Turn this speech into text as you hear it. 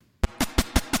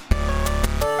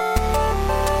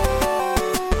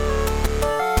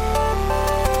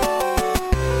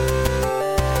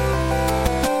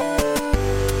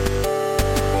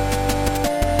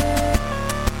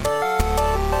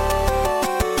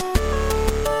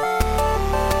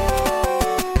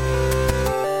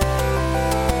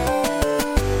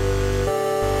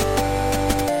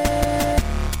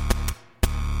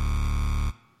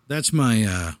That's my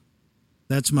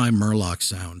Murloc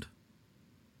sound.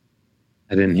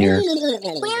 I didn't hear.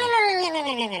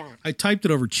 I typed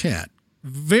it over chat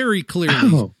very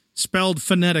clearly, spelled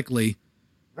phonetically.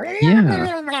 Yeah.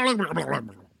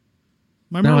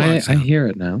 My No, Murloc I sound. hear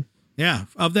it now. Yeah,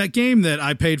 of that game that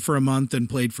I paid for a month and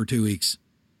played for 2 weeks.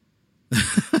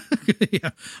 Yeah,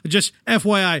 just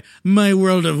FYI, my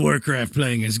World of Warcraft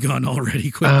playing has gone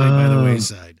already quickly by the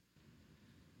wayside.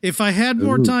 If I had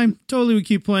more time, totally would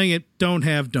keep playing it. Don't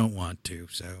want to.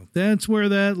 So that's where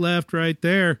that left right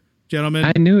there, gentlemen.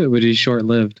 I knew it would be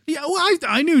short-lived. Yeah, well,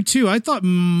 I knew too. I thought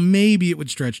maybe it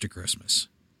would stretch to Christmas.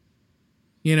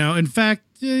 You know, in fact,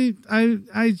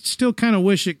 I still kind of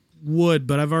wish it would,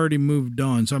 but I've already moved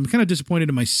on. So I'm kind of disappointed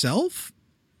in myself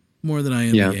more than I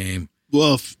am the game.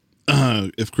 Well,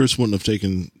 if Chris wouldn't have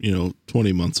taken,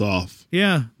 20 months off.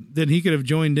 Yeah, then he could have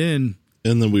joined in.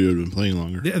 And then we would have been playing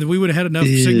longer. We would have had enough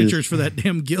signatures for that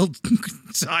damn guild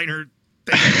signer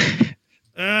thing.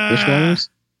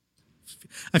 Bushwhackers?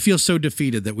 I feel so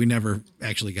defeated that we never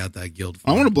actually got that guild.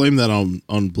 I want to blame that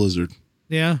on Blizzard.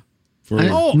 Yeah.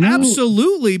 No.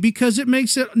 Absolutely, because it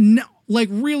makes it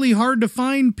really hard to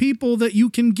find people that you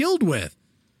can guild with.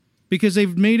 Because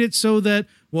they've made it so that,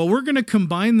 well, we're going to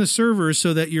combine the servers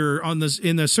so that you're in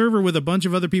the server with a bunch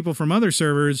of other people from other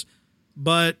servers,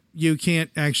 but you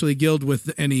can't actually guild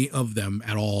with any of them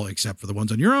at all except for the ones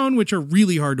on your own, which are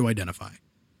really hard to identify.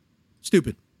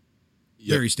 Stupid.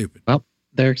 Yep. Very stupid. Well,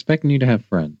 they're expecting you to have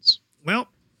friends. Well,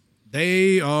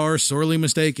 they are sorely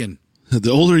mistaken.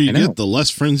 The older you get, the less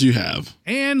friends you have.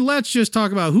 And let's just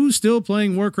talk about who's still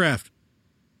playing Warcraft.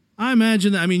 I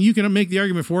imagine that, you can make the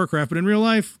argument for Warcraft, but in real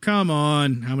life, come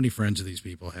on, how many friends do these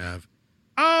people have?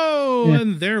 Oh,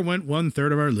 and there went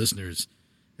 1/3 of our listeners.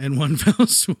 And one fell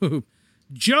swoop.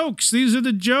 Jokes. These are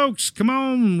the jokes. Come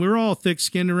on. We're all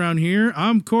thick-skinned around here.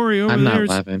 I'm Corey. I'm not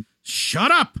laughing.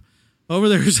 Shut up. Over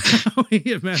there's Howie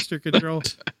at Master Control.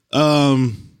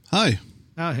 Hi.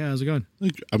 How's it going?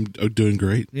 I'm doing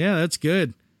great. Yeah, that's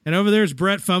good. And over there's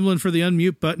Brett fumbling for the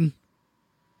unmute button.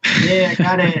 Yeah, I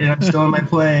got it. I'm still on my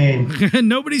plane.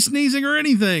 Nobody sneezing or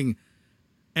anything.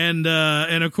 And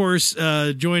of course,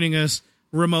 joining us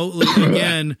remotely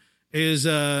again is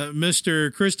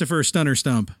Mr. Christopher Stunner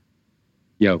Stump.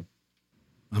 Yo,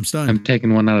 I'm stunned. I'm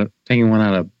taking one out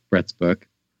of Brett's book.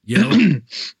 Yo,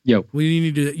 yo. Well,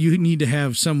 you need to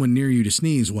have someone near you to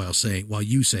sneeze while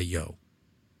you say yo,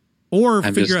 or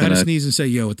figure out how to sneeze and say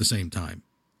yo at the same time.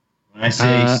 When I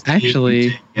say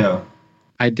actually, yo.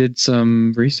 I did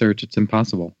some research. It's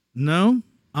impossible. No,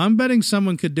 I'm betting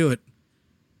someone could do it.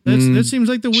 That seems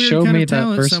like the weird kind of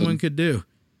talent someone could do.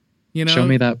 Show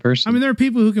me that person. There are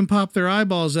people who can pop their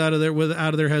eyeballs out of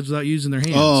their heads without using their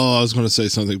hands. Oh, I was going to say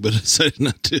something, but I decided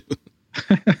not to.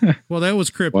 Well, that was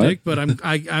cryptic, but I'm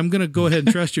going to go ahead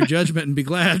and trust your judgment and be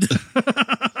glad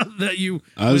that you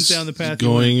went down the path.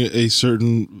 Going a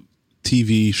certain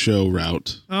TV show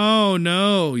route. Oh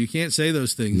no, you can't say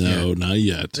those things. No, yet. Not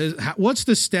yet. What's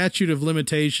the statute of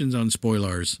limitations on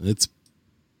spoilers? It's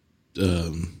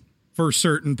for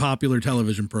certain popular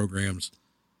television programs.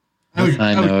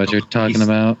 I know what you're talking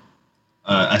about.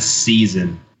 A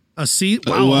season. A season?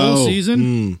 Wow, a whole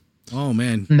season? Oh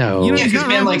man, no. Because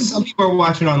man, some people are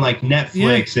watching on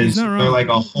Netflix, and they're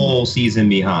a whole season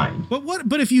behind.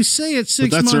 But if you say it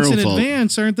 6 months in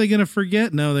advance, aren't they going to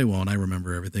forget? No, they won't. I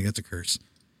remember everything. That's a curse.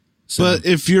 So, but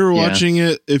if you're watching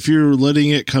it, if you're letting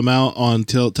it come out on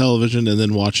television and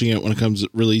then watching it when it comes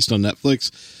released on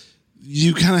Netflix,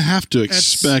 you kind of have to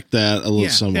expect that a little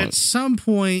somewhat. At some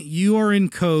point, you are in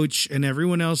coach and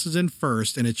everyone else is in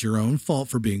first, and it's your own fault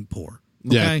for being poor.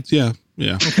 Okay? Yeah.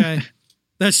 Okay.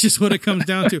 That's just what it comes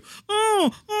down to.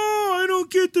 Oh, I don't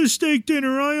get the steak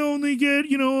dinner. I only get,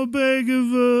 a bag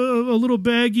of a little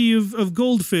baggie of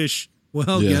goldfish.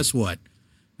 Well, guess what?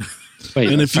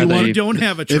 Wait, and if you don't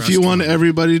have a trust if you want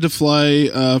everybody to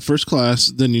fly first class,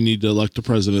 then you need to elect a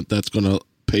president that's going to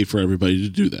pay for everybody to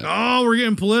do that. Oh, we're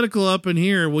getting political up in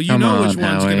here. Well, you know which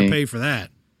one's going to pay for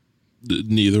that.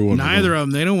 Neither one. Neither of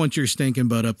them. They don't want your stinking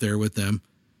butt up there with them.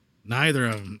 Neither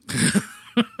of them.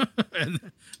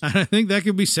 And I think that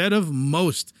could be said of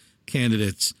most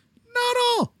candidates. Not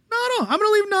all. I'm going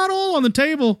to leave not all on the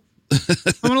table. I'm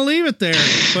going to leave it there.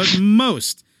 But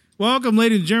most. Welcome,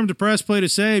 ladies and gentlemen, to Press Play to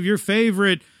Save, your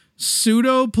favorite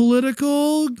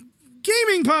pseudo-political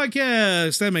gaming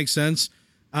podcast. That makes sense.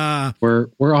 We're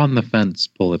on the fence,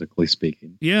 politically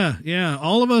speaking. Yeah.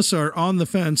 All of us are on the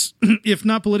fence, if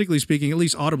not politically speaking, at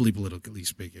least audibly politically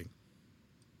speaking.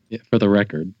 Yeah, for the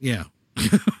record. Yeah.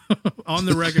 On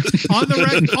the record. On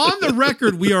the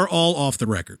record, we are all off the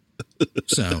record.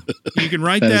 So you can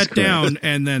write that down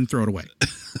and then throw it away.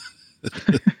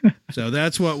 So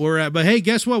that's what we're at. But hey,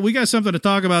 guess what? We got something to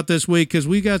talk about this week because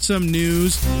we got some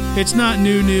news. It's not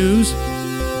new news,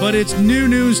 but it's new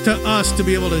news to us to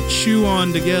be able to chew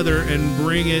on together and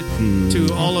bring it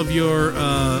to all of your,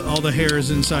 all the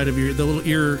hairs inside of the little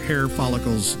ear hair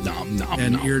follicles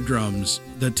and eardrums,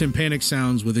 the tympanic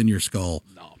sounds within your skull.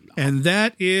 And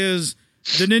that is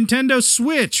the Nintendo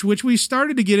Switch, which we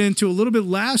started to get into a little bit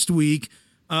last week.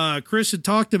 Chris had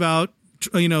talked about,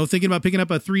 thinking about picking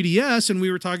up a 3DS, and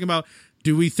we were talking about,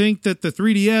 do we think that the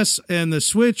 3DS and the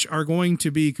Switch are going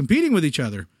to be competing with each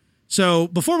other? So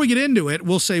before we get into it,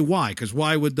 we'll say why, because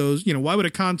why would why would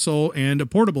a console and a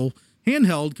portable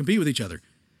handheld compete with each other?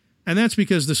 And that's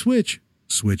because the Switch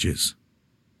switches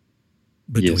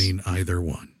between either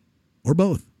one or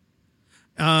both.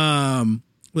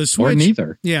 The Switch, or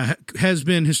neither. Yeah, has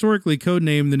been historically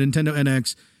codenamed the Nintendo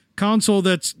NX console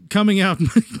that's coming out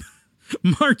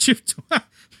March of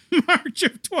 2017. March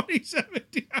of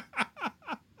 2017.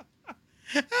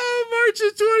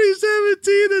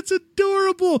 That's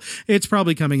adorable. It's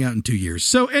probably coming out in 2 years.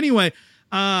 So anyway,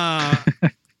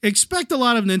 expect a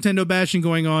lot of Nintendo bashing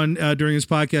going on during this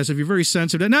podcast. If you're very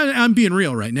sensitive, and I'm being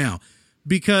real right now,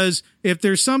 because if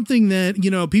there's something that,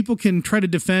 people can try to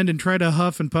defend and try to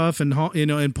huff and puff and,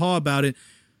 and paw about it,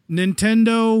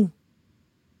 Nintendo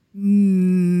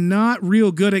not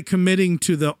real good at committing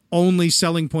to the only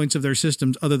selling points of their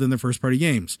systems other than their first party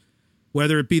games,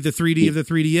 whether it be the 3D of the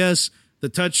 3DS, the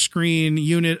touchscreen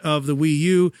unit of the Wii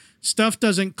U. Stuff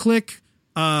doesn't click.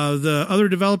 The other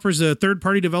developers, the third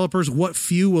party developers, what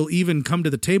few will even come to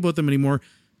the table with them anymore,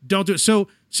 don't do it. So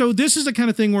this is the kind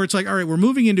of thing where it's like, all right, we're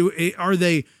moving into are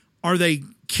they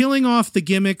killing off the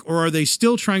gimmick, or are they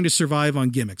still trying to survive on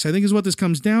gimmicks? I think is what this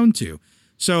comes down to.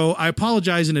 So I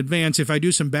apologize in advance if I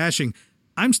do some bashing.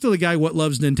 I'm still a guy what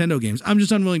loves Nintendo games. I'm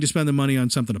just unwilling to spend the money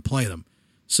on something to play them.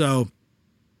 So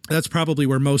that's probably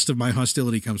where most of my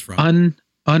hostility comes from.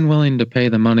 Unwilling to pay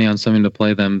the money on something to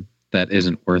play them that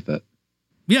isn't worth it.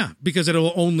 Yeah, because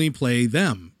it'll only play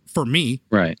them for me.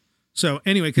 Right. So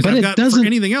anyway, because I've got for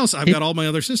anything else, I've got all my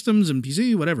other systems and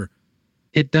PC, whatever.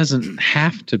 It doesn't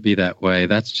have to be that way.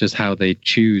 That's just how they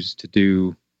choose to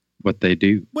do what they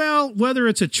do. Well, whether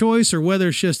it's a choice or whether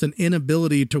it's just an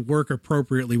inability to work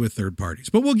appropriately with third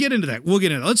parties. But we'll get into that.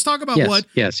 Let's talk about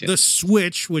the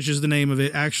Switch, which is the name of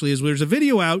it, actually is. There's a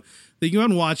video out that you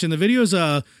can watch, and the video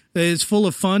is full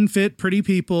of fun, fit, pretty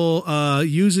people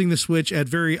using the Switch at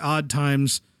very odd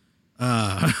times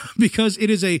because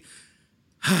it is a...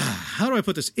 How do I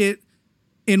put this?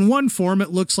 In one form,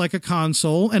 it looks like a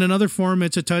console, and another form,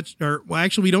 it's a touch...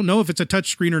 actually, we don't know if it's a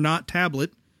touch screen or not.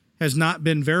 Tablet has not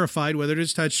been verified whether it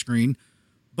is touchscreen,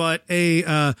 but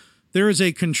there is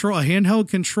a handheld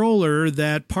controller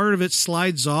that part of it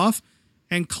slides off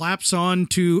and claps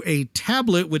onto a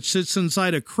tablet which sits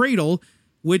inside a cradle,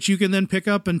 which you can then pick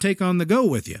up and take on the go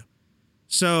with you.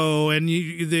 So, and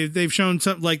they've shown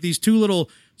something like these two little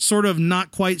sort of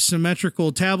not quite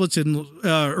symmetrical tablets or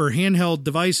handheld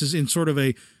devices in sort of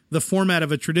the format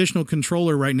of a traditional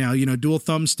controller right now. Dual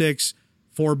thumbsticks,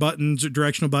 4 buttons,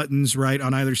 directional buttons, right,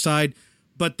 on either side.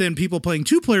 But then people playing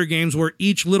 2-player games where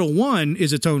each little one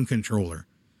is its own controller.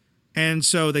 And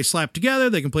so they slap together.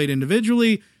 They can play it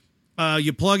individually.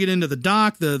 You plug it into the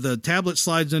dock. The tablet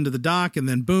slides into the dock, and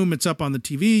then boom, it's up on the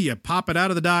TV. You pop it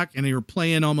out of the dock, and you're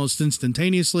playing almost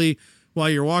instantaneously while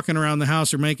you're walking around the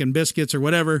house or making biscuits or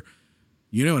whatever.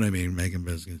 You know what I mean, making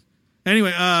biscuits.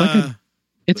 Anyway,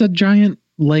 it's a giant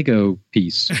Lego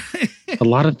piece. A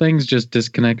lot of things just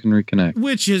disconnect and reconnect,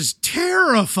 which is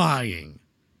terrifying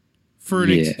for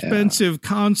an expensive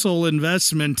console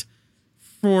investment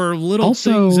for little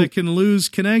things that can lose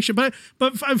connection. But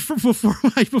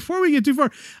before we get too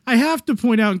far, I have to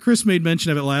point out, and Chris made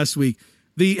mention of it last week,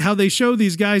 how they show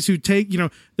these guys who take,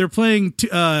 they're playing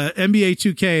NBA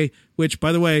 2K, which,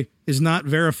 by the way, is not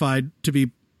verified to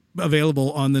be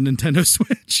available on the Nintendo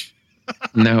Switch.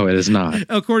 No, it is not.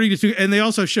 According to, and they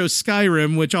also show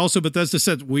Skyrim, which also Bethesda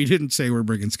said, we didn't say we're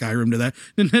bringing Skyrim to that.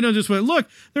 Nintendo just went, look,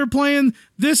 they're playing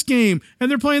this game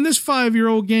and they're playing this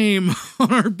 5-year-old game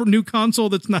on our new console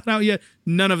that's not out yet.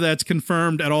 None of that's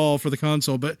confirmed at all for the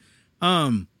console. But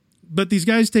these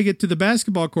guys take it to the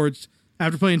basketball courts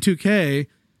after playing 2K,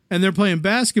 and they're playing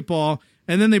basketball,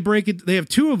 and then they break it. They have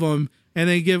 2 of them. And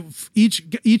they give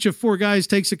each of 4 guys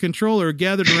takes a controller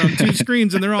gathered around 2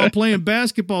 screens, and they're all playing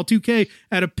basketball 2K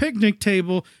at a picnic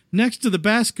table next to the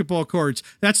basketball courts.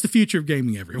 That's the future of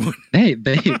gaming, everyone. Hey,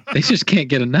 they just can't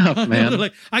get enough, man. They're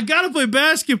like, I gotta play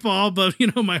basketball, but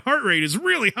my heart rate is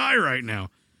really high right now.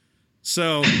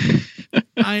 So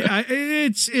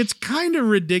it's kind of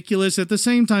ridiculous. At the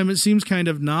same time, it seems kind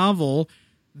of novel.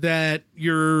 that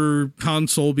your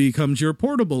console becomes your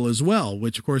portable as well,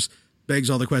 which of course begs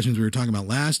all the questions we were talking about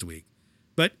last week.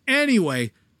 But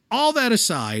anyway, all that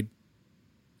aside,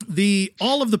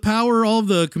 all of the power, all of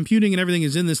the computing and everything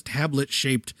is in this tablet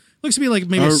shaped. Looks to me like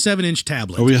maybe a 7-inch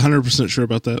tablet. Are we 100% sure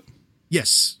about that?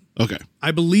 Yes. Okay.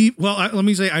 I believe, let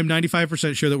me say I'm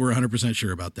 95% sure that we're 100%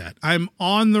 sure about that. I'm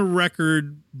on the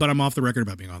record, but I'm off the record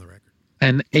about being on the record.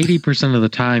 And 80% of the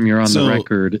time you're on the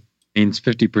record means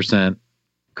 50%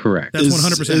 correct. That's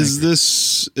 100%. Is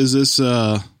this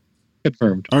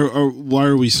confirmed? Or why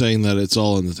are we saying that it's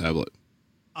all in the tablet?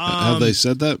 Have they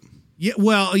said that? Yeah.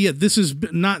 Well, yeah. This is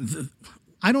not.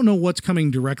 I don't know what's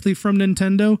coming directly from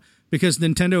Nintendo because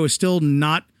Nintendo is still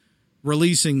not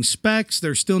releasing specs.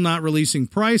 They're still not releasing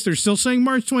price. They're still saying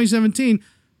March 2017,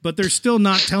 but they're still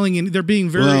not telling you. They're being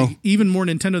even more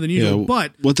Nintendo than usual. Yeah,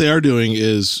 but what they are doing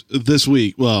is this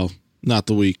week. Well, not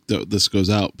the week that this goes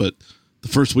out, but the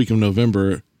first week of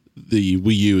November, the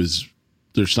Wii U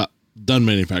they're done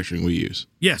manufacturing Wii U's.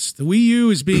 Yes, the Wii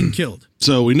U is being killed.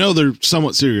 So we know they're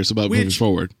somewhat serious about moving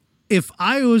forward. If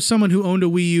I was someone who owned a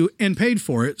Wii U and paid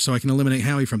for it, so I can eliminate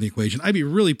Howie from the equation, I'd be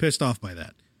really pissed off by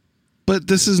that. But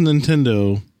this is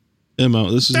Nintendo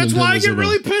MO. That's Nintendo's why I get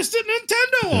really pissed at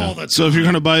Nintendo all the time. So if you're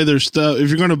going to buy their stuff, if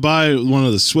you're going to buy one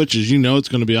of the Switches, you know it's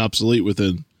going to be obsolete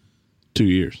within 2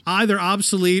 years. Either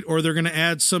obsolete or they're going to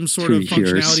add some sort of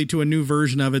functionality to a new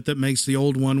version of it that makes the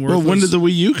old one worthless. Well, when did the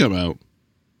Wii U come out?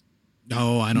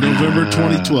 Oh, I don't know. November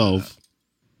 2012.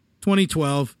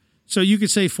 2012. So you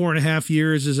could say 4.5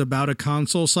 years is about a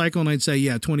console cycle, and I'd say,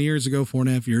 20 years ago,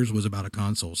 4.5 years was about a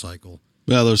console cycle.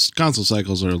 Well, those console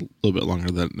cycles are a little bit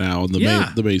longer than now, and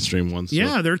the mainstream ones. So.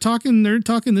 Yeah, they're talking.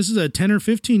 This is a 10 or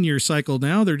 15 year cycle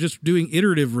now. They're just doing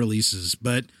iterative releases,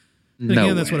 but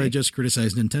again, that's what I just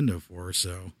criticized Nintendo for.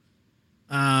 So,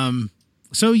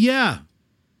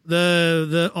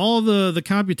 the all the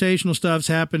computational stuff's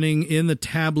happening in the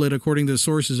tablet, according to the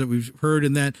sources that we've heard,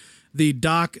 and that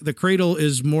the cradle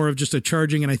is more of just a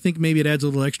charging, and I think maybe it adds a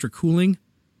little extra cooling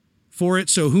for it.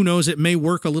 So who knows? It may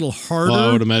work a little harder. Well,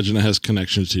 I would imagine it has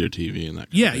connections to your TV and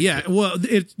that. Well,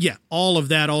 all of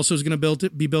that also is going to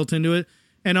be built into it,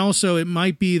 and also it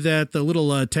might be that the little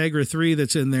Tegra 3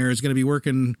 that's in there is going to be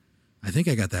working. I think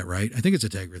I got that right. I think it's a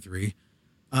Tegra 3.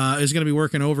 Is going to be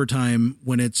working overtime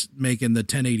when it's making the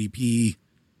 1080p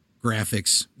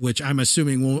graphics, which I'm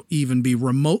assuming won't even be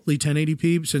remotely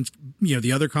 1080p since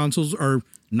the other consoles are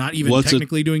not even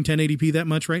technically doing 1080p that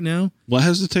much right now. What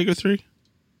has the Tegra 3?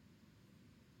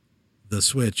 The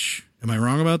Switch. Am I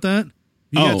wrong about that?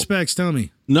 You got specs, tell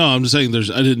me. No, I'm just saying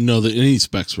I didn't know that any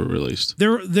specs were released.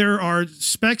 There are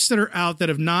specs that are out that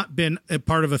have not been a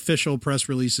part of official press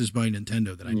releases by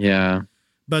Nintendo that I know. Yeah.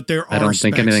 But I don't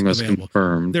think anything was available.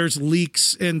 Confirmed. There's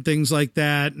leaks and things like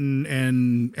that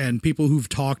and people who've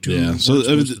talked to them. So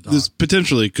this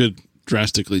potentially could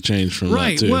drastically change from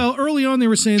that too. Well, early on they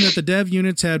were saying that the dev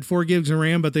units had 4 gigs of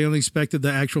RAM, but they only expected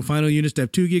the actual final units to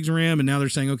have 2 gigs of RAM, and now they're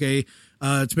saying, okay,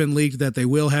 it's been leaked that they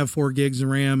will have 4 gigs of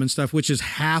RAM and stuff, which is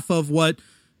half of what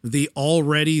the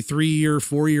already 3-year,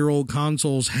 4-year-old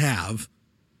consoles have,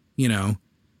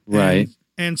 Right.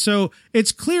 And so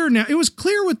it's clear now. It was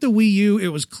clear with the Wii U. It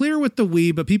was clear with the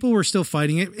Wii, but people were still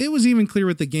fighting it. It was even clear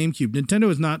with the GameCube. Nintendo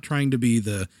is not trying to be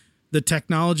the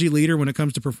technology leader when it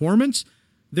comes to performance.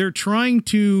 They're trying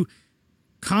to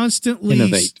constantly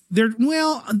innovate.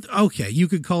 You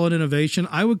could call it innovation.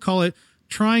 I would call it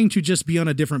trying to just be on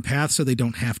a different path so they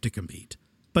don't have to compete.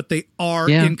 But they are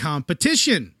in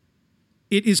competition.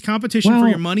 It is competition for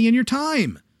your money and your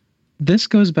time. This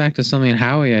goes back to something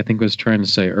Howie, I think, was trying to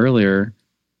say earlier.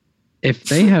 If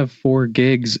they have 4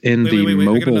 gigs in the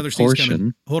mobile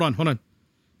portion. Hold on.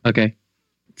 Okay.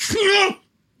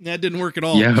 That didn't work at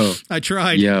all. Yo. I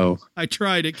tried. I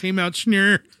tried. It came out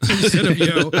schnurr instead of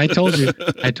yo. I told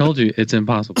you it's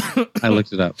impossible. I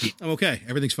looked it up. I'm okay.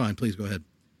 Everything's fine. Please go ahead.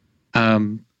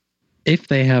 If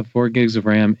they have 4 gigs of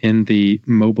RAM in the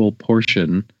mobile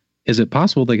portion, is it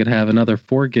possible they could have another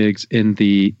 4 gigs in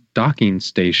the docking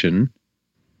station,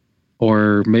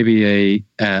 or maybe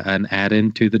an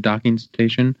add-in to the docking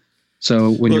station?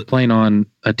 So when you're playing on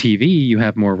a TV, you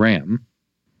have more RAM.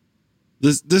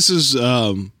 This is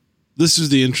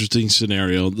the interesting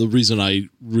scenario. The reason I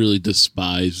really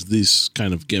despise this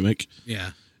kind of gimmick,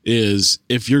 is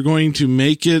if you're going to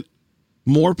make it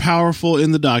more powerful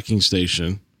in the docking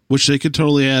station, which they could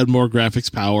totally add more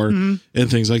graphics power and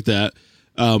things like that,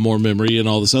 more memory and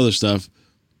all this other stuff.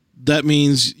 That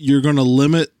means you're going to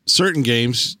limit certain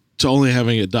games to only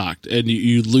having it docked, and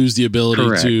you lose the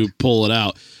ability to pull it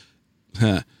out.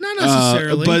 Not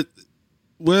necessarily.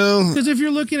 Well, because if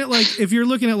you're looking at like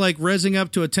resing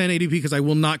up to a 1080p, because I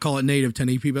will not call it native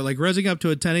 1080p, but like resing up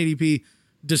to a 1080p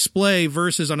display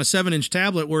versus on a 7-inch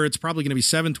tablet where it's probably going to be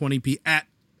 720p at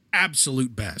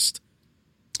absolute best.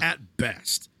 At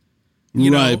best.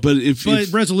 Right, but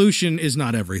resolution is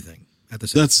not everything at the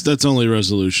same time. That's only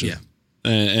resolution. Yeah.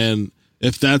 And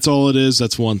if that's all it is,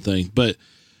 that's one thing. But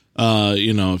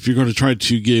if you're going to try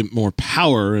to get more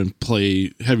power and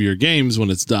play heavier games when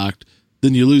it's docked,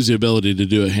 then you lose the ability to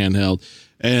do it handheld.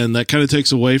 And that kind of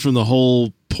takes away from the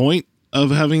whole point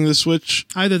of having the Switch.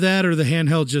 Either that or the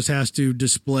handheld just has to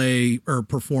display or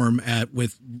perform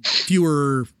with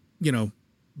fewer,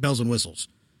 bells and whistles.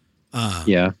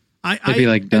 Yeah. It'd be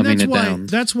like dumbing it down.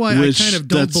 That's why I kind of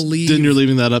don't believe. Then you're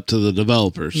leaving that up to the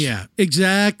developers. Yeah,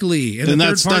 exactly. And the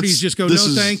third parties just go,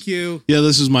 thank you. Yeah,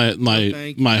 this is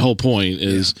my whole point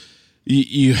is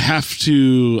you have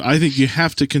to. I think you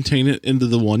have to contain it into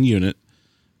the one unit,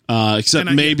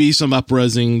 except maybe some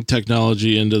up-resing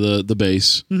technology into the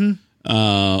base. Mm-hmm.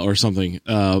 Or something,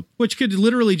 which could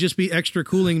literally just be extra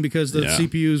cooling because the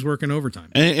CPU is working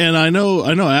overtime. And I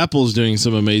know Apple's doing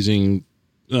some amazing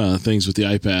things with the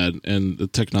iPad and the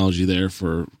technology there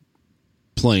for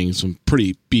playing some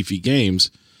pretty beefy games.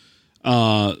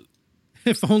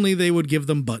 If only they would give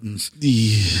them buttons.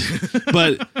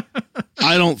 But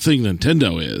I don't think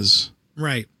Nintendo is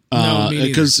right.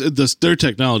 Because their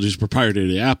technology is proprietary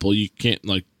to Apple. You can't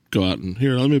go out and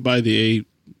here. Let me buy the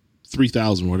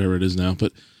A3000, whatever it is now.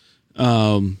 But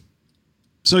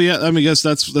so yeah, I mean, I guess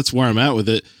that's where I'm at with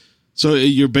it. So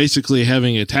you're basically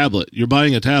having a tablet. You're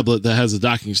buying a tablet that has a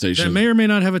docking station that may or may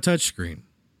not have a touch screen.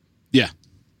 Yeah.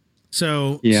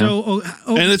 So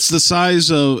and it's the size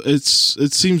of it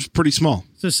seems pretty small.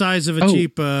 It's the size of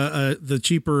the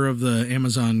cheaper of the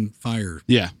Amazon Fire.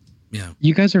 Yeah. Yeah.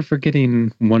 You guys are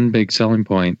forgetting one big selling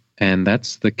point, and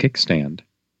that's the kickstand.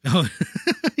 Oh,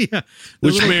 yeah.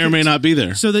 Which may or may not be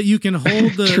there. So that you can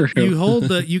hold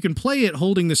you can play it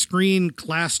holding the screen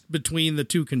clasped between the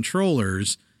two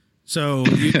controllers. So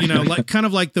kind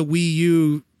of like the Wii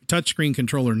U touchscreen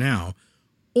controller now,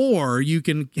 or you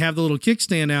can have the little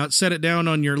kickstand out, set it down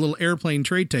on your little airplane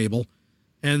tray table,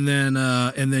 and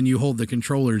then you hold the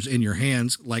controllers in your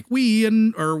hands like a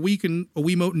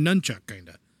Wiimote and Nunchuck kind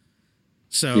of.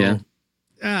 So,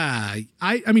 I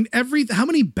mean how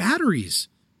many batteries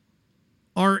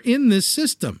are in this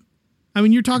system? I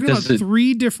mean, you're talking about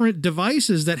 3 different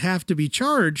devices that have to be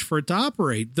charged for it to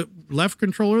operate: the left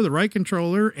controller, the right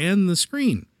controller, and the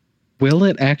screen. Will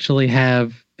it actually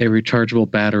have a rechargeable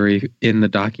battery in the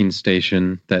docking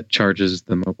station that charges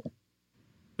the mobile?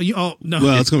 Oh, no.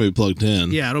 Well, it's going to be plugged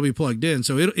in. Yeah, it'll be plugged in.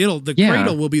 So the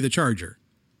cradle will be the charger.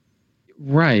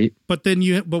 Right. But then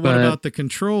what about the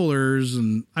controllers?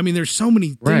 And I mean, there's so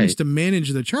many things to manage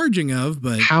the charging of,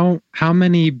 but how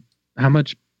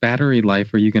much battery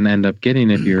life are you going to end up getting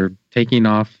if you're taking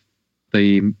off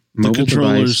the mobile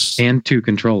device and 2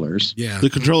 controllers? Yeah.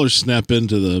 The controllers snap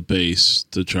into the base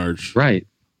to charge. Right.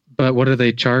 But what do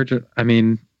they charge? I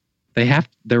mean,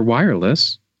 they're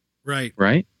wireless. Right.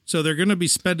 Right. So they're going to be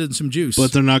spending some juice.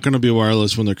 But they're not going to be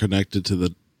wireless when they're connected to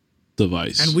the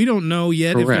device. And we don't know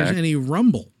yet if there's any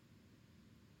rumble.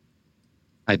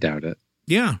 I doubt it.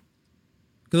 Yeah.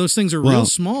 Those things are real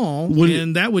small,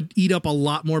 and that would eat up a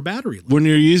lot more battery life. When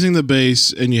you're using the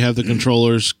base and you have the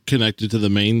controllers connected to the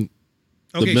middle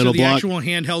block, actual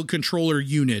handheld controller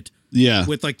unit. Yeah,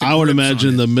 with I would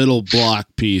imagine the middle block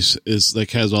piece is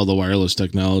has all the wireless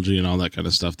technology and all that kind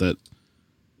of stuff that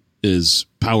is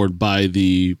powered by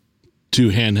the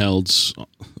 2 handhelds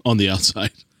on the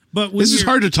outside. But this is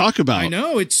hard to talk about. I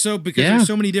know it's because there's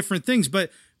so many different things, but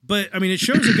I mean, it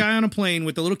shows a guy on a plane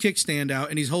with a little kickstand out,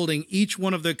 and he's holding each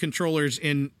one of the controllers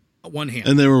in one hand.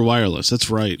 And they were wireless. That's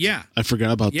right. Yeah. I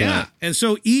forgot about that. Yeah. And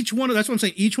so that's what I'm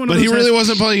saying. Each one of those. But he really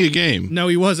wasn't playing a game. No,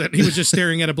 he wasn't. He was just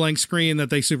staring at a blank screen that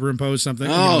they superimposed something.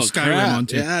 Skyrim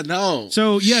onto. Yeah, no.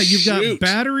 So, you've got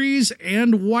batteries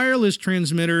and wireless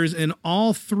transmitters in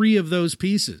all 3 of those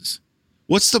pieces.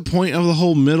 What's the point of the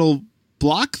whole middle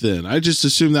block then? I just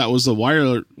assumed that was the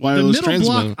wireless transmitter. The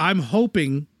middle block, I'm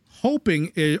hoping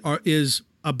is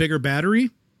a bigger battery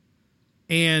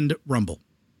and rumble.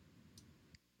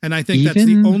 And I think that's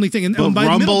the only thing. But by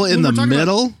rumble in the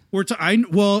middle?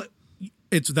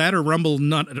 It's that or rumble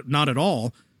not at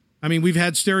all. I mean, we've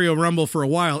had stereo rumble for a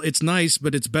while. It's nice,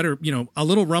 but it's better. A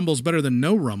little rumble's better than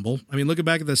no rumble. I mean, look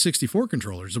back at the 64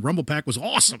 controllers. The rumble pack was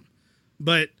awesome.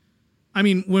 But I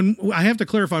mean, when I have to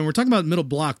clarify, when we're talking about middle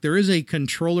block, there is a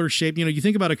controller shape. You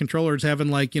think about a controller as having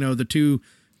the two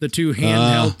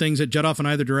handheld things that jut off in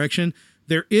either direction.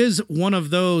 there is one of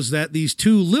those that these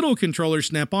two little controllers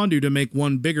snap onto to make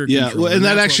one bigger controller. Well, and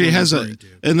that actually has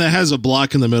a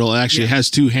block in the middle. It actually has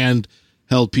two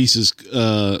handheld pieces.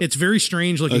 It's very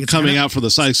strange looking. It's coming out for the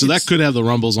side, so that could have the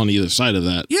rumbles on either side of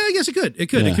that. Yeah, I guess it could. It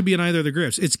could be in either of the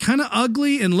grips. It's kind of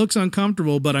ugly and looks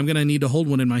uncomfortable, but I'm going to need to hold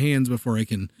one in my hands before I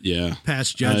can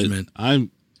pass judgment.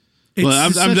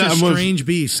 It's such a strange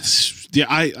beast. Yeah,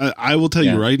 I will tell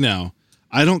you right now,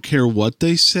 I don't care what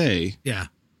they say. Yeah.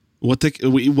 What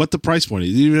the price point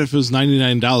is, even if it was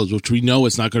 $99, which we know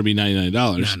it's not going to be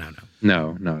 $99.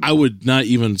 No. I would not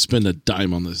even spend a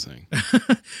dime on this thing.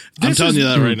 I'm telling you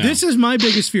that right now. This is my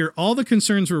biggest fear. All the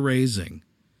concerns we're raising.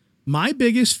 My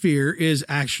biggest fear is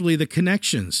actually the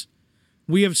connections.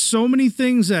 We have so many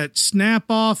things that snap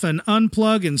off and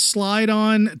unplug and slide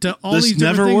on to all these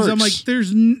different things. Works. I'm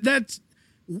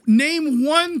like, name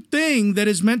one thing that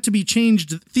is meant to be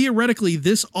changed theoretically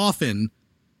this often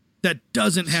that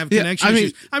doesn't have connection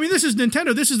issues. I mean, this is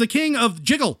Nintendo. This is the king of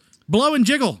jiggle, blow and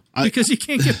jiggle, because you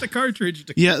can't get the cartridge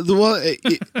to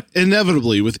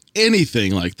inevitably with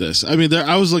anything like this. I mean,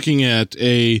 I was looking at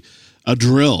a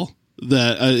drill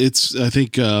that I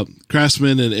think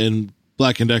Craftsman and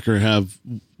Black & Decker have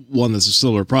one that's a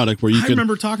similar product where you can. I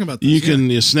remember talking about this. You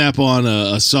can snap on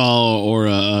a saw or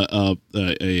a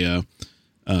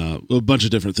bunch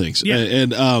of different things. Yeah.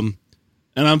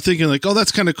 And I'm thinking like, oh,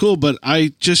 that's kind of cool, but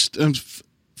I just am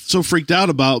so freaked out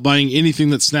about buying anything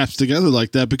that snaps together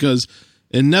like that because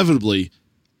inevitably,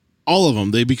 all of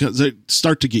them they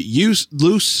start to get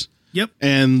loose. Yep,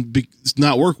 and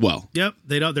not work well. Yep,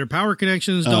 they don't. Their power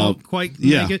connections don't quite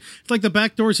make it. It's like the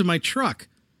back doors of my truck.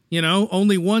 You know,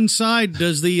 only one side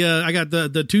does the. I got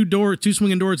the two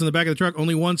swinging doors in the back of the truck.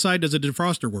 Only one side does the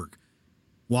defroster work.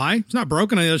 Why? It's not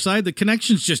broken on the other side. The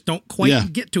connections just don't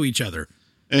quite get to each other.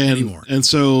 Anymore. And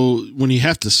so when you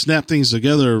have to snap things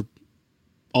together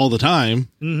all the time,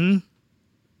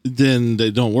 then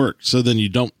they don't work. So then you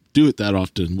don't do it that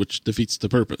often, which defeats the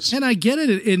purpose. And I get it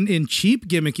in cheap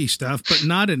gimmicky stuff, but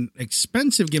not in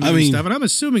expensive gimmicky stuff. And I'm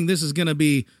assuming this is going to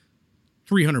be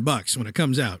 $300 when it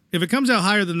comes out. If it comes out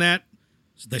higher than that,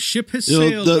 the ship has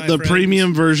sailed. The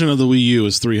premium version of the Wii U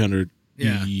is 300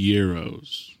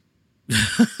 euros.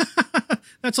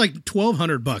 That's like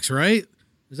 $1,200, right?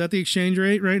 Is that the exchange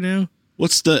rate right now?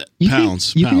 What's the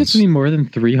pounds? You think it's going to be more than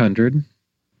 300?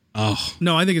 Oh.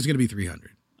 No, I think it's going to be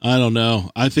 300. I don't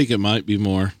know. I think it might be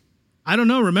more. I don't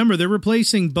know. Remember, they're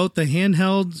replacing both the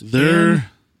handhelds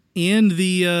and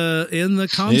the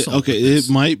console. It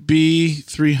might be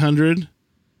 300,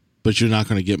 but you're not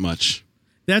going to get much.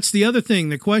 That's the other thing.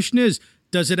 The question is,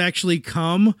 does it actually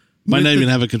come? Might not even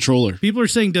have a controller. People are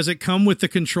saying, does it come with the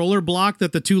controller block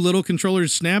that the two little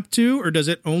controllers snap to, or does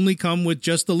it only come with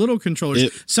just the little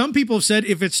controllers? Some people have said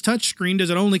if it's touchscreen,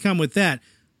 does it only come with that?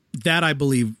 That I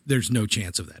believe there's no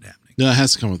chance of that happening. No, it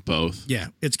has to come with both. Yeah,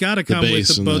 it's got to come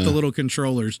with both the little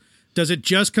controllers. Does it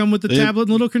just come with the tablet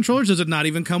and little controllers? Does it not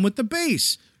even come with the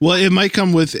base? Well, it might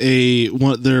come with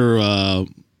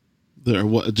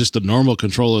just a normal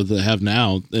controller that they have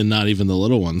now, and not even the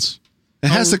little ones. It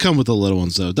has to come with the little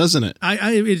ones, though, doesn't it?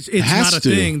 It's not a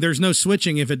thing. There's no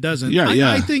switching if it doesn't. Yeah,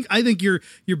 I think your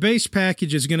base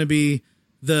package is going to be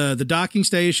the docking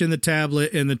station, the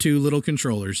tablet, and the two little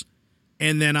controllers.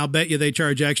 And then I'll bet you they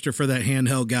charge extra for that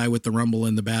handheld guy with the rumble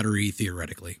and the battery,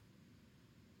 theoretically.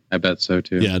 I bet so,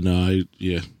 too. Yeah, no,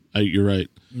 you're right.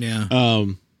 Yeah.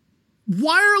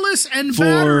 Wireless and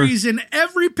batteries in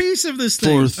every piece of this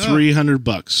thing. For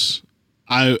 $300.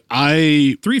 I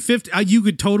 $350. You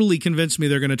could totally convince me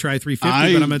they're going to try $350, but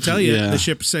I'm going to tell you, the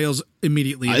ship sails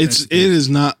immediately. It is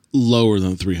not lower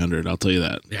than $300. I'll tell you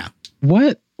that. Yeah.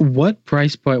 What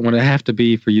price point would it have to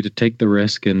be for you to take the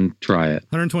risk and try it?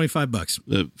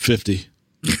 $125. 50.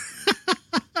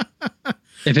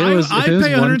 If it was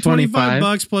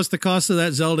 $125 plus the cost of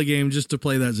that Zelda game just to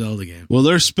play that Zelda game. Well,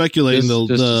 they're speculating the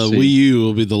Wii U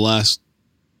will be the last.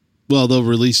 Well, they'll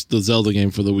release the Zelda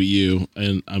game for the Wii U,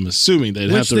 and I'm assuming they'd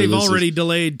have to release they've already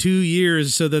delayed 2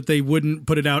 years so that they wouldn't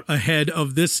put it out ahead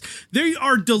of this. They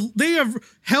have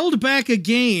held back a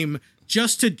game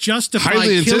just to justify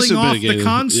killing off the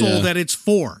console that it's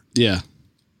for. Yeah.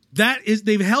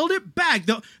 They've held it back.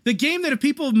 The game that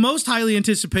people most highly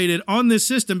anticipated on this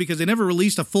system, because they never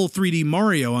released a full 3D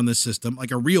Mario on this system,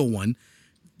 like a real one,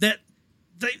 that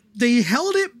they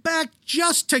held it back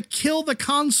just to kill the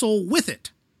console with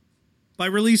it by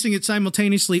releasing it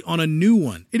simultaneously on a new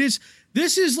one. This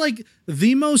is like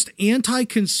the most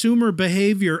anti-consumer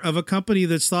behavior of a company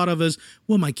that's thought of as,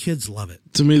 well, my kids love it.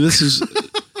 To me, this is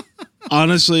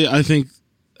honestly, I think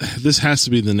this has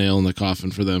to be the nail in the coffin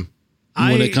for them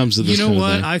when it comes to this. You know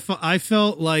what? I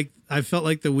felt like I felt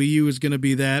like the Wii U was going to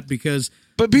be that because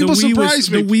but people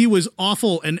surprised me. The Wii was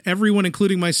awful, and everyone,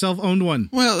 including myself, owned one.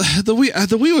 Well, the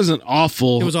Wii wasn't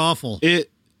awful. It was awful. It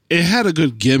had a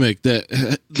good gimmick that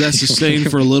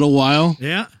sustained for a little while.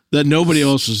 Yeah, that nobody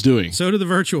else was doing. So did the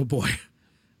Virtual Boy.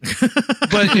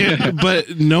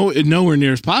 but nowhere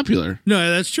near as popular. No,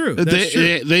 that's true.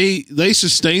 They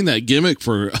sustained that gimmick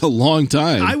for a long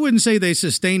time. I wouldn't say they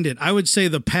sustained it. I would say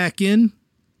the pack-in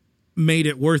made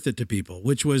it worth it to people,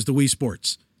 which was the Wii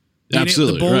Sports.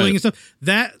 Absolutely, the bowling right. and stuff.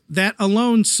 That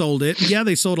alone sold it. Yeah,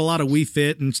 they sold a lot of Wii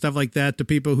Fit and stuff like that to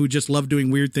people who just love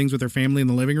doing weird things with their family in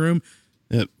the living room.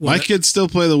 Yeah, my kids still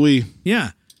play the Wii.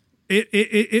 Yeah,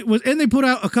 it was, and they put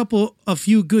out a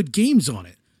few good games on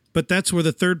it. But that's where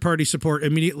the third-party support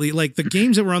immediately, like the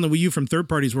games that were on the Wii U from third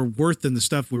parties were worse than the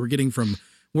stuff we were getting from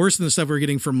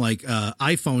like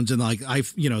iPhones and like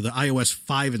the iOS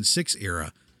 5 and 6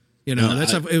 era. You know,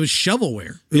 it was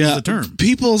shovelware. It was the term.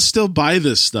 People still buy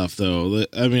this stuff though.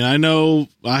 I mean, I know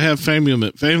I have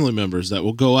family members that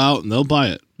will go out and they'll buy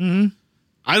it. Mm-hmm.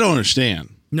 I don't understand.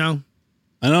 No,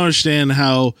 I don't understand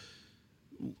how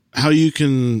you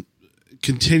can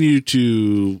continue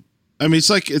to. I mean,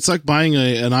 it's like buying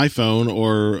an iPhone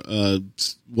or a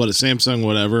Samsung,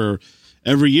 whatever,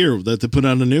 every year that they put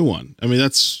out a new one. I mean,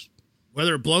 that's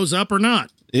whether it blows up or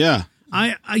not. Yeah,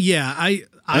 I've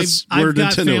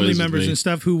got family members and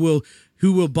stuff who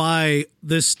will buy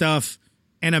this stuff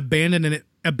and abandon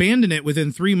it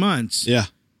within 3 months. Yeah,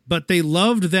 but they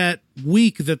loved that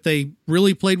week that they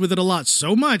really played with it a lot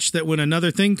so much that when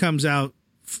another thing comes out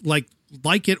like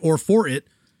it or for it,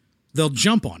 they'll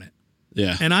jump on it.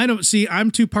 Yeah. And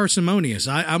I'm too parsimonious.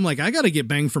 I'm like, I got to get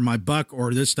bang for my buck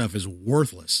or this stuff is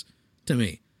worthless to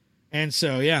me. And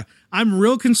so, yeah, I'm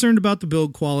real concerned about the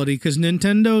build quality because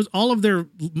Nintendo's, all of their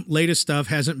latest stuff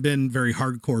hasn't been very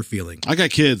hardcore feeling. I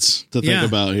got kids to think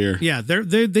about here. Yeah,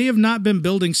 they have not been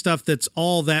building stuff that's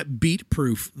all that beat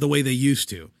proof the way they used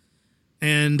to.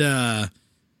 And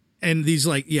these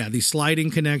these sliding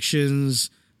connections,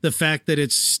 the fact that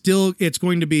it's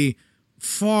going to be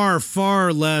far,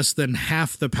 far less than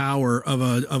half the power of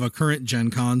a current gen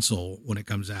console when it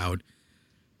comes out.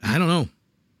 I don't know.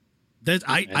 That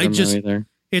I don't know either.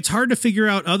 It's hard to figure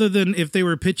out other than if they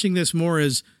were pitching this more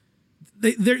as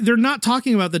they're not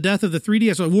talking about the death of the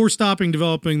 3DS. Like, we're stopping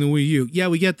developing the Wii U. Yeah,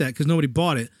 we get that because nobody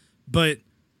bought it. But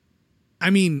I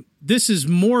mean, this is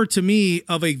more to me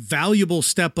of a valuable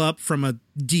step up from a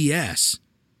DS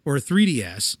or a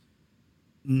 3DS.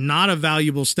 Not a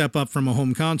valuable step up from a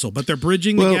home console, but they're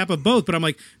bridging the gap of both. But I'm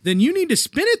like, then you need to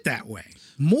spin it that way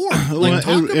more. Like,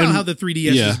 talk about how the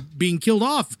 3DS is being killed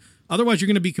off. Otherwise, you're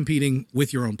going to be competing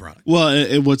with your own product.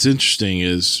 Well, what's interesting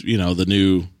is their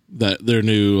new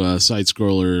side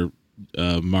scroller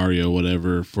Mario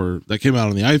whatever that came out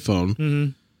on the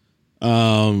iPhone.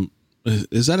 Mm-hmm.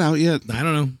 Is that out yet? I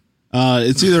don't know.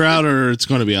 It's either out or it's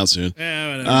going to be out soon.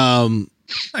 Yeah, whatever.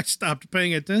 I stopped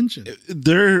paying attention.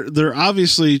 They're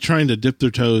obviously trying to dip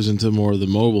their toes into more of the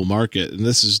mobile market, and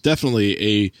this is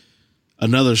definitely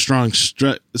another strong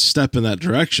step in that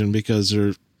direction because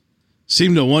they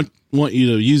seem to want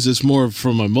you to use this more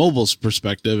from a mobile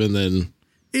perspective, and then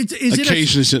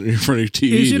occasionally sitting in front of your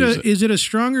TV. Is it a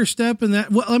stronger step in that?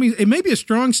 Well, I mean, it may be a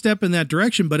strong step in that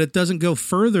direction, but it doesn't go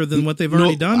further than what they've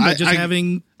already done by just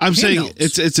having. I'm handhelds. saying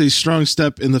it's a strong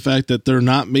step in the fact that they're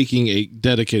not making a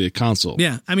dedicated console.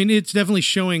 Yeah, I mean, it's definitely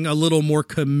showing a little more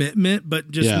commitment,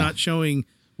 but just not showing.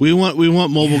 We want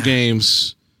mobile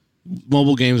games.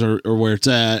 Mobile games are where it's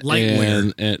at,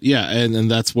 and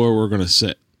that's where we're going to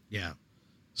sit. Yeah.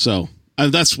 So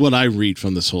that's what I read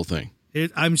from this whole thing.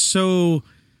 I'm so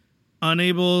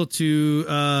unable to.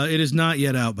 It is not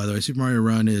yet out, by the way. Super Mario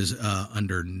Run is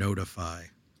under Notify,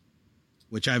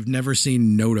 which I've never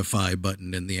seen Notify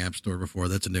button in the App Store before.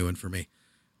 That's a new one for me.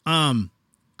 I'm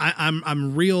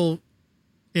real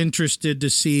interested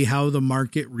to see how the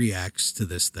market reacts to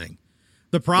this thing.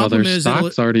 The problem is their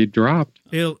stock's already dropped.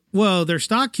 Their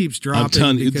stock keeps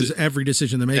dropping because every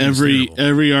decision they make.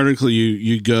 Every article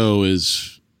you go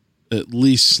is at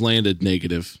least slanted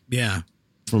negative. Yeah.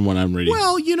 From what I'm reading.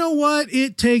 Well, you know what?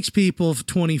 It takes people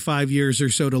 25 years or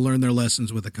so to learn their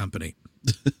lessons with a company.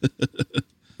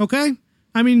 Okay?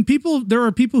 I mean, there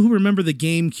are people who remember the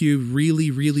GameCube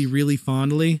really, really, really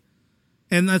fondly,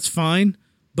 and that's fine.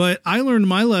 But I learned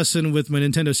my lesson with my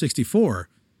Nintendo 64.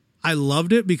 I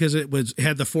loved it because it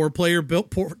had the 4-player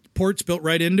ports built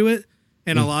right into it,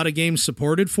 and a lot of games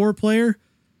supported 4-player,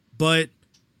 but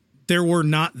there were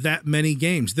not that many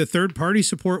games. The third-party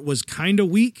support was kind of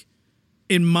weak,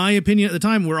 in my opinion, at the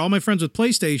time, where all my friends with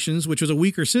PlayStations, which was a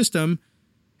weaker system,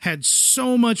 had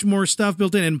so much more stuff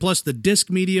built in, and plus the disc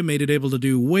media made it able to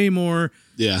do way more.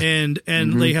 Yeah. And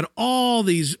they had all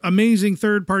these amazing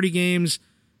third-party games,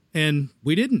 and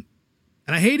we didn't.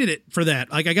 And I hated it for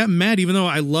that. Like, I got mad, even though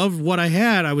I loved what I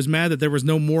had. I was mad that there was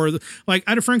no more. Like,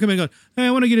 I had a friend come in and go, hey,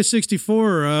 I want to get a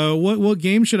 64. What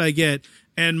game should I get?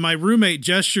 And my roommate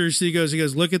gestures. He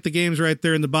goes, look at the games right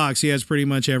there in the box. He has pretty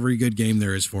much every good game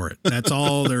there is for it. That's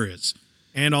all there is.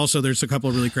 And also, there's a couple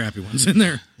of really crappy ones in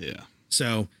there. Yeah.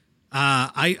 So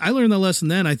I learned the lesson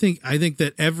then. I think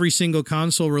that every single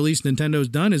console release Nintendo's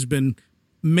done has been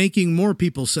making more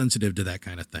people sensitive to that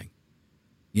kind of thing.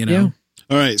 You know? Yeah.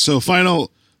 All right, so final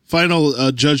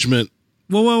judgment.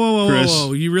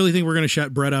 Whoa. You really think we're going to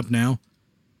shut Brett up now?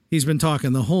 He's been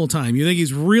talking the whole time. You think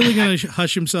he's really going to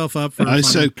hush himself up? I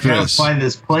said Chris. Fly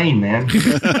this plane, man.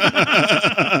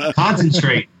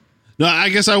 Concentrate. No, I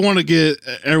guess I want to get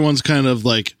everyone's kind of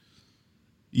like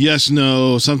yes,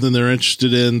 no, something they're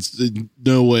interested in,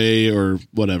 no way, or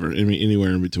whatever,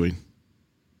 anywhere in between.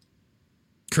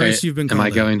 Chris, you've been. Am I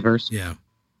going first? Yeah.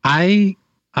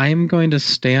 I'm going to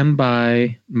stand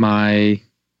by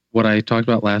what I talked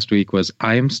about last week was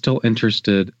I am still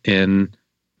interested in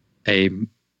a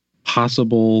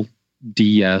possible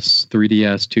DS,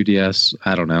 3DS, 2DS,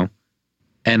 I don't know.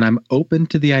 And I'm open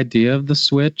to the idea of the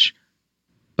Switch,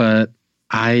 but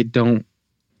I don't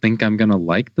think I'm going to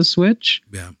like the Switch.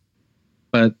 Yeah.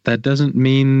 But that doesn't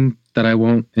mean that I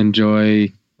won't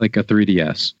enjoy like a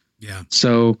 3DS. Yeah.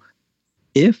 So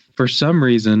if for some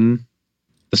reason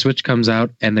the Switch comes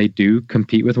out and they do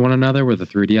compete with one another where the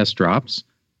 3DS drops,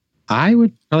 I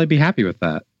would probably be happy with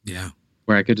that. Yeah.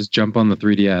 Where I could just jump on the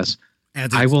 3DS.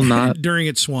 I will not during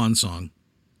its swan song.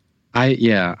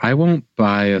 I won't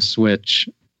buy a Switch.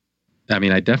 I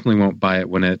mean, I definitely won't buy it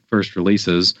when it first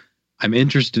releases. I'm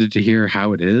interested to hear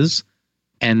how it is.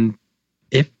 And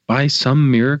if by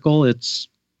some miracle it's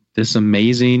this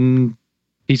amazing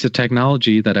piece of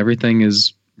technology that everything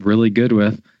is really good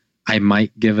with, I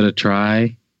might give it a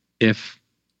try if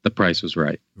the price was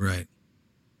right. Right.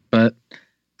 But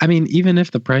I mean, even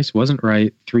if the price wasn't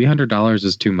right, $300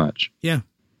 is too much. Yeah.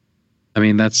 I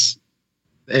mean, it's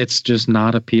just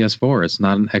not a PS4. It's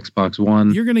not an Xbox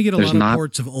One. You're going to get a lot of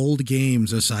ports of old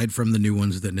games aside from the new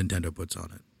ones that Nintendo puts on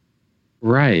it.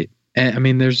 Right. And I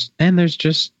mean, there's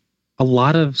just a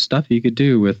lot of stuff you could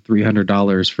do with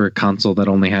 $300 for a console that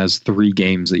only has 3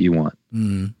 games that you want.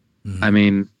 Mm-hmm. I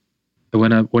mean,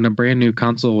 when a brand new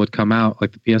console would come out,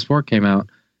 like the PS4 came out,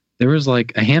 there was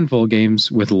like a handful of games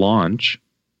with launch,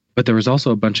 but there was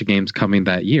also a bunch of games coming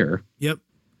that year. Yep.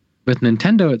 With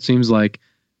Nintendo, it seems like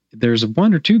there's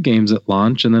 1 or 2 games at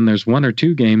launch, and then there's 1 or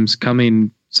 2 games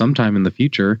coming sometime in the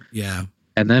future. Yeah.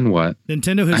 And then what?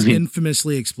 Nintendo has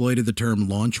infamously exploited the term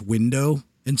launch window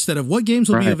instead of what games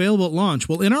will be available at launch.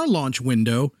 Well, in our launch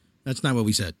window, that's not what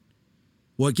we said.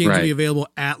 What games will be available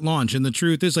at launch? And the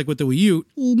truth is, like with the Wii U,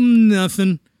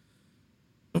 nothing.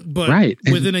 But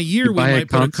within a year, we might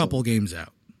put a couple games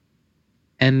out.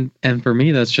 And for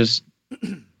me, that's just,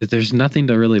 there's nothing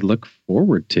to really look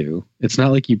forward to. It's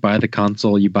not like you buy the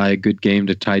console, you buy a good game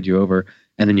to tide you over,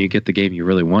 and then you get the game you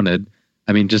really wanted.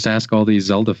 I mean, just ask all these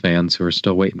Zelda fans who are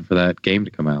still waiting for that game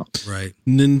to come out. Right.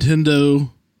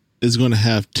 Nintendo is going to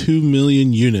have 2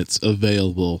 million units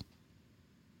available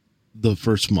the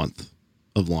first month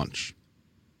of launch.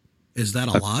 Is that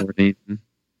a lot?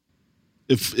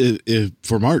 If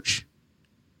for March.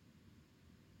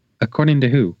 According to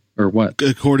who or what?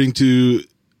 According to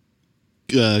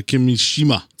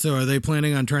Kimishima. So are they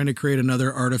planning on trying to create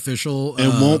another artificial? It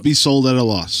won't be sold at a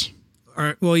loss.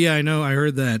 Well, yeah, I know. I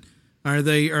heard that. Are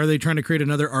they trying to create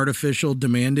another artificial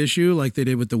demand issue like they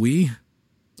did with the Wii?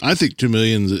 I think 2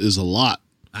 million is a lot.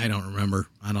 I don't remember.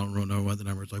 I don't know what the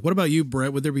number's like. What about you,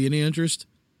 Brett? Would there be any interest?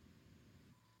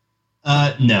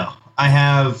 No. I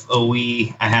have a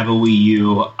Wii. I have a Wii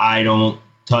U. I don't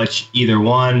touch either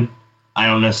one. I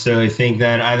don't necessarily think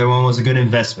that either one was a good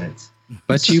investment.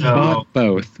 But you bought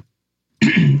both.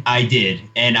 I did,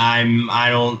 and I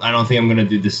don't think I'm going to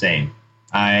do the same.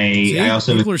 I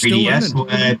also have a 3DS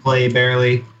where I play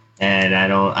barely, and I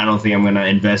don't think I'm going to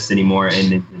invest anymore in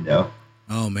Nintendo.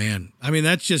 Oh man, I mean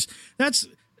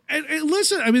listen,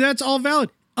 I mean that's all valid.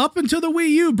 Up until the Wii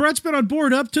U, Brett's been on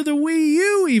board up to the Wii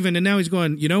U even, and now he's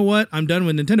going, you know what? I'm done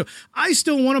with Nintendo. I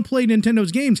still want to play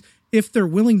Nintendo's games if they're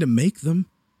willing to make them.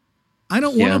 I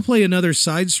don't want to play another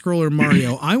side-scroller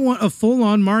Mario. I want a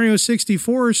full-on Mario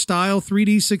 64 style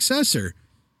 3D successor.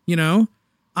 You know,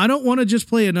 I don't want to just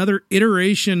play another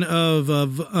iteration of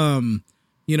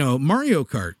Mario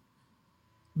Kart.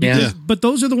 But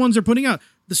those are the ones they're putting out.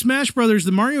 The Smash Brothers,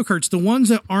 the Mario Karts, the ones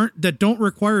that don't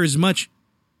require as much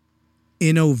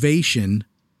innovation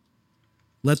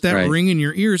let that ring in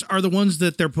your ears, are the ones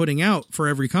that they're putting out for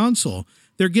every console.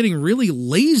 They're getting really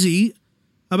lazy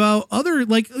about other,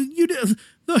 like,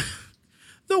 the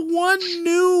one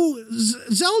new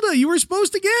Zelda you were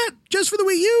supposed to get just for the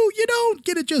Wii U. You don't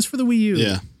get it just for the Wii U.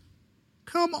 Yeah.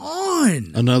 Come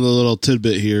on. Another little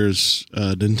tidbit here is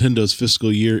Nintendo's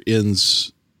fiscal year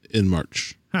ends in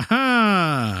March.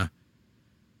 Ha-ha.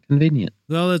 Convenient.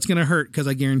 Well, that's going to hurt because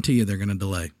I guarantee you they're going to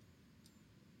delay.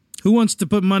 Who wants to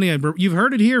put money on? You've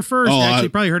heard it here first. Actually,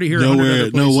 probably heard it here.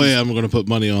 No way I'm going to put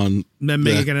money on them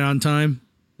making it on time.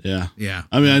 Yeah. Yeah.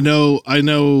 I mean, I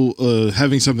know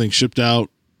having something shipped out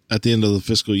at the end of the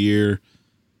fiscal year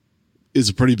is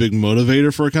a pretty big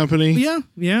motivator for a company. Yeah.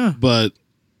 Yeah. But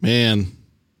man,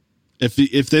 if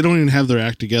they don't even have their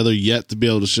act together yet to be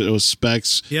able to show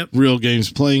specs, real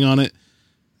games playing on it,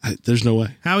 there's no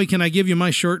way. Howie, can I give you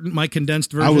my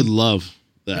condensed version? I would love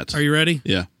that. Are you ready?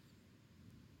 Yeah.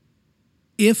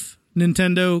 If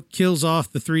Nintendo kills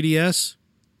off the 3DS,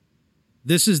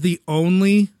 this is the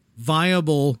only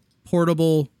viable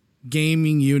portable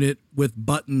gaming unit with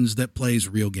buttons that plays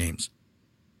real games.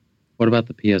 What about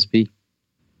the PSP?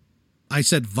 I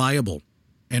said viable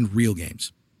and real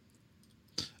games.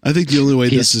 I think the only way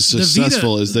this is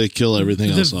successful is they kill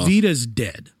everything else off. The Vita's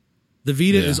dead. The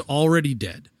Vita is already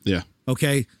dead. Yeah.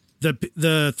 Okay.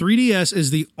 The 3DS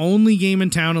is the only game in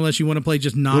town unless you want to play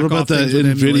just knockoff. What about that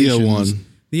NVIDIA one?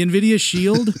 The NVIDIA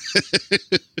Shield?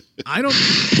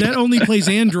 That only plays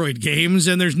Android games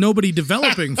and there's nobody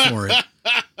developing for it.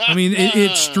 I mean,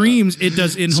 it streams, it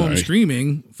does in-home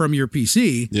streaming from your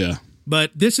PC. Yeah.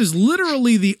 But this is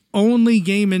literally the only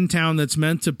game in town that's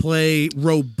meant to play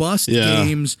robust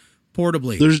games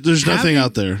portably. There's nothing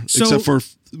out there except for,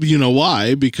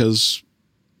 why? Because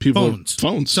people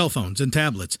phones, cell phones and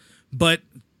tablets, but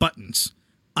buttons.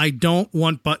 I don't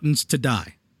want buttons to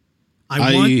die.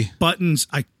 I want buttons.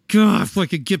 If I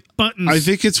could get buttons. I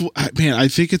think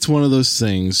it's one of those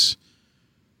things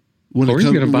when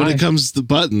it comes to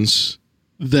buttons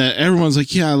that everyone's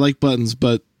like, yeah, I like buttons,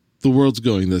 but the world's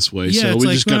going this way, so we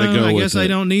just gotta go. I guess I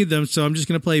don't need them, so I'm just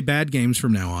gonna play bad games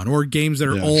from now on, or games that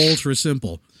are ultra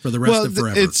simple for the rest of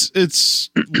forever. It's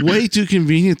way too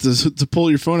convenient to pull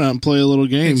your phone out and play a little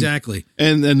game, exactly,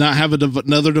 and not have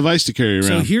another device to carry around.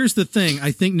 So here's the thing: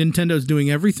 I think Nintendo's doing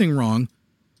everything wrong.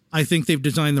 I think they've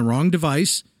designed the wrong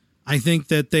device. I think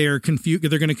that they are confused.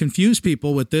 They're going to confuse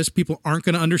people with this. People aren't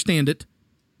going to understand it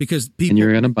because people. And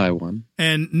you're going to buy one.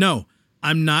 And no,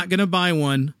 I'm not going to buy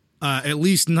one. At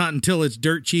least not until it's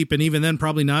dirt cheap, and even then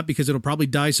probably not because it'll probably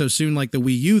die so soon like the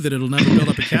Wii U that it'll never build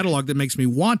up a catalog that makes me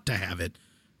want to have it.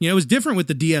 It was different with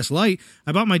the DS Lite.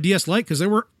 I bought my DS Lite because there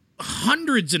were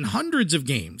hundreds and hundreds of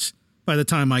games by the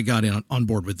time I got on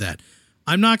board with that.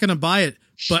 I'm not going to buy it,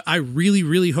 but I really,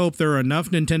 really hope there are enough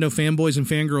Nintendo fanboys and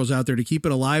fangirls out there to keep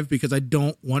it alive because I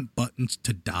don't want buttons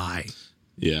to die.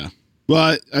 Yeah.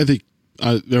 Well, I think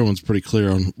everyone's pretty clear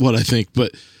on what I think,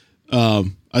 but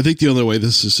I think the only way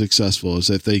this is successful is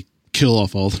if they kill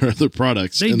off all their other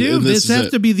products. They do. This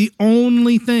has to be the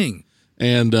only thing.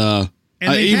 And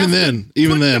even then,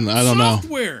 I don't know.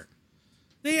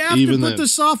 They have to put the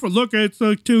software. Look, it's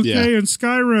like 2K and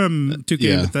Skyrim.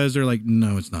 2K and Bethesda are like,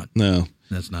 no, it's not. No.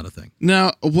 That's not a thing.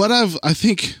 Now, what I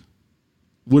think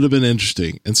would have been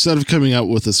interesting, instead of coming out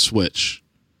with a Switch,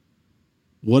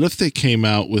 what if they came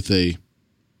out with a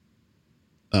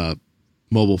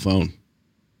mobile phone?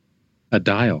 A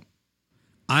dial.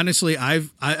 Honestly, I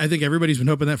think everybody's been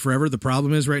hoping that forever. The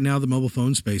problem is right now the mobile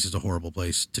phone space is a horrible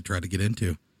place to try to get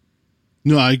into.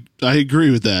 No, I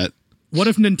agree with that. What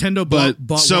if Nintendo bought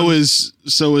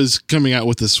is coming out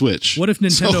with the Switch? What if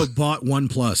Nintendo bought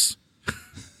OnePlus?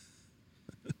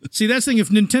 See, that's the thing. If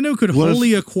Nintendo could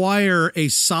wholly acquire a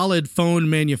solid phone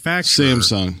manufacturer,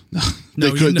 Samsung,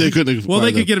 they couldn't. Well,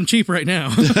 they could get them cheap right now.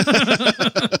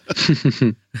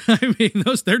 I mean,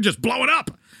 they're just blowing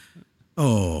up.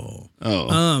 No,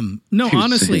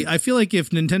 honestly, I feel like if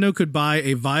Nintendo could buy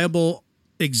a viable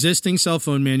existing cell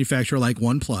phone manufacturer like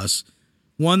OnePlus,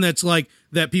 one that's like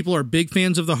that people are big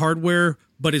fans of the hardware,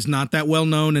 but is not that well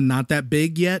known and not that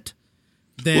big yet.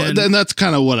 Then that's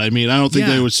kind of what I mean. I don't think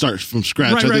they would start from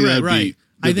scratch. Right.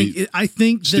 I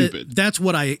think that's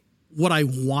what I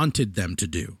wanted them to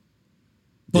do.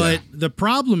 But the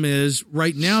problem is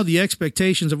right now the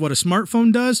expectations of what a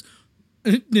smartphone does,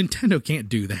 Nintendo can't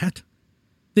do that.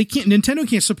 They can't. Nintendo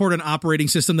can't support an operating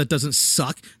system that doesn't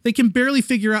suck. They can barely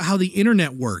figure out how the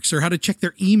internet works or how to check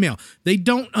their email. They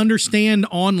don't understand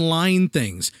online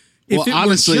things. If it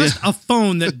honestly, were just a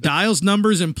phone that dials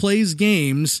numbers and plays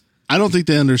games, I don't think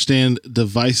they understand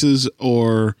devices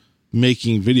or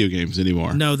making video games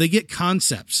anymore. No, they get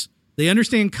concepts. They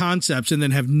understand concepts and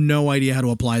then have no idea how to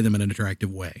apply them in an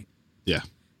attractive way. Yeah.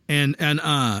 And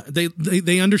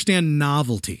they understand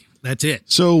novelty. That's it.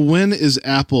 So when is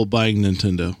Apple buying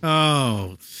Nintendo?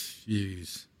 Oh,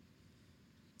 jeez.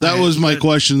 That was my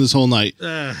question this whole night.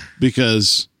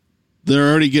 Because they're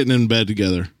already getting in bed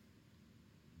together.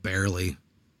 Barely.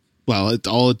 Well,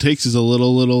 all it takes is a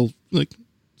little like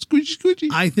squishy squishy.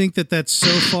 I think that's so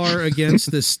far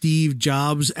against the Steve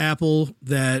Jobs Apple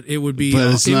that it would be.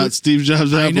 But it's not Steve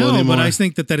Jobs Apple anymore. I know, but I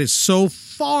think that is so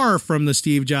far from the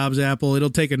Steve Jobs Apple.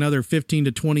 It'll take another 15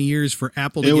 to 20 years for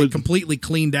Apple to get completely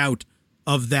cleaned out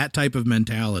of that type of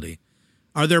mentality.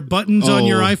 Are there buttons on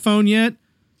your iPhone yet?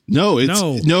 No,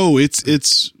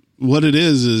 it's what it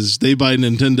is they buy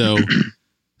Nintendo,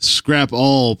 scrap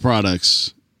all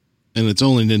products, and it's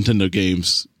only Nintendo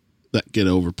games that get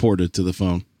overported to the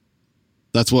phone.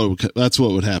 That's what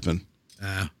would happen.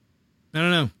 I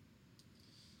don't know.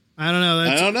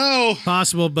 That's I don't know.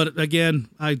 Possible, but again,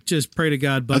 I just pray to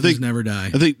God buttons never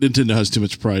die. I think Nintendo has too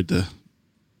much pride to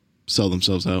sell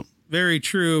themselves out. Very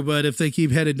true, but if they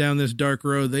keep headed down this dark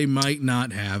road, they might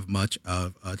not have much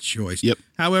of a choice. Yep.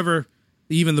 However,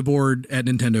 even the board at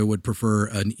Nintendo would prefer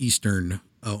an Eastern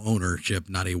ownership,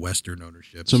 not a Western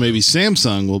ownership. So maybe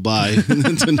Samsung will buy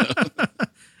Nintendo.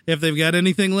 If they've got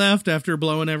anything left after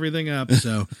blowing everything up.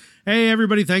 So, hey,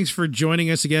 everybody, thanks for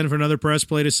joining us again for another Press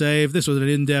Play to Save. This was an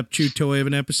in-depth chew toy of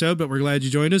an episode, but we're glad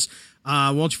you joined us.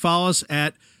 Won't you follow us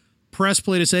at Press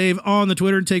Play to Save on the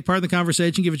Twitter and take part in the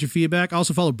conversation, give us your feedback.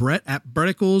 Also follow Brett at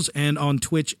Bretticles and on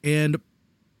Twitch and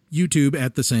YouTube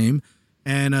at the same.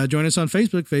 And join us on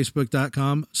Facebook,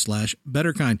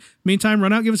 facebook.com/betterkind. Meantime,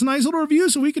 run out, give us a nice little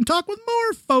review so we can talk with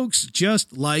more folks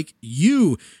just like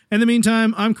you. In the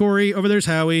meantime, I'm Corey. Over there's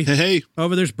Howie. Hey.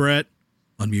 Over there's Brett.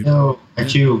 Unmute. No,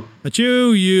 achoo.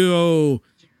 Achoo, you.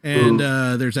 And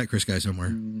there's that Chris guy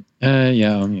somewhere.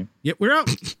 Yeah, I'm you. Yep, we're out.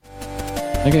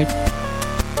 Okay.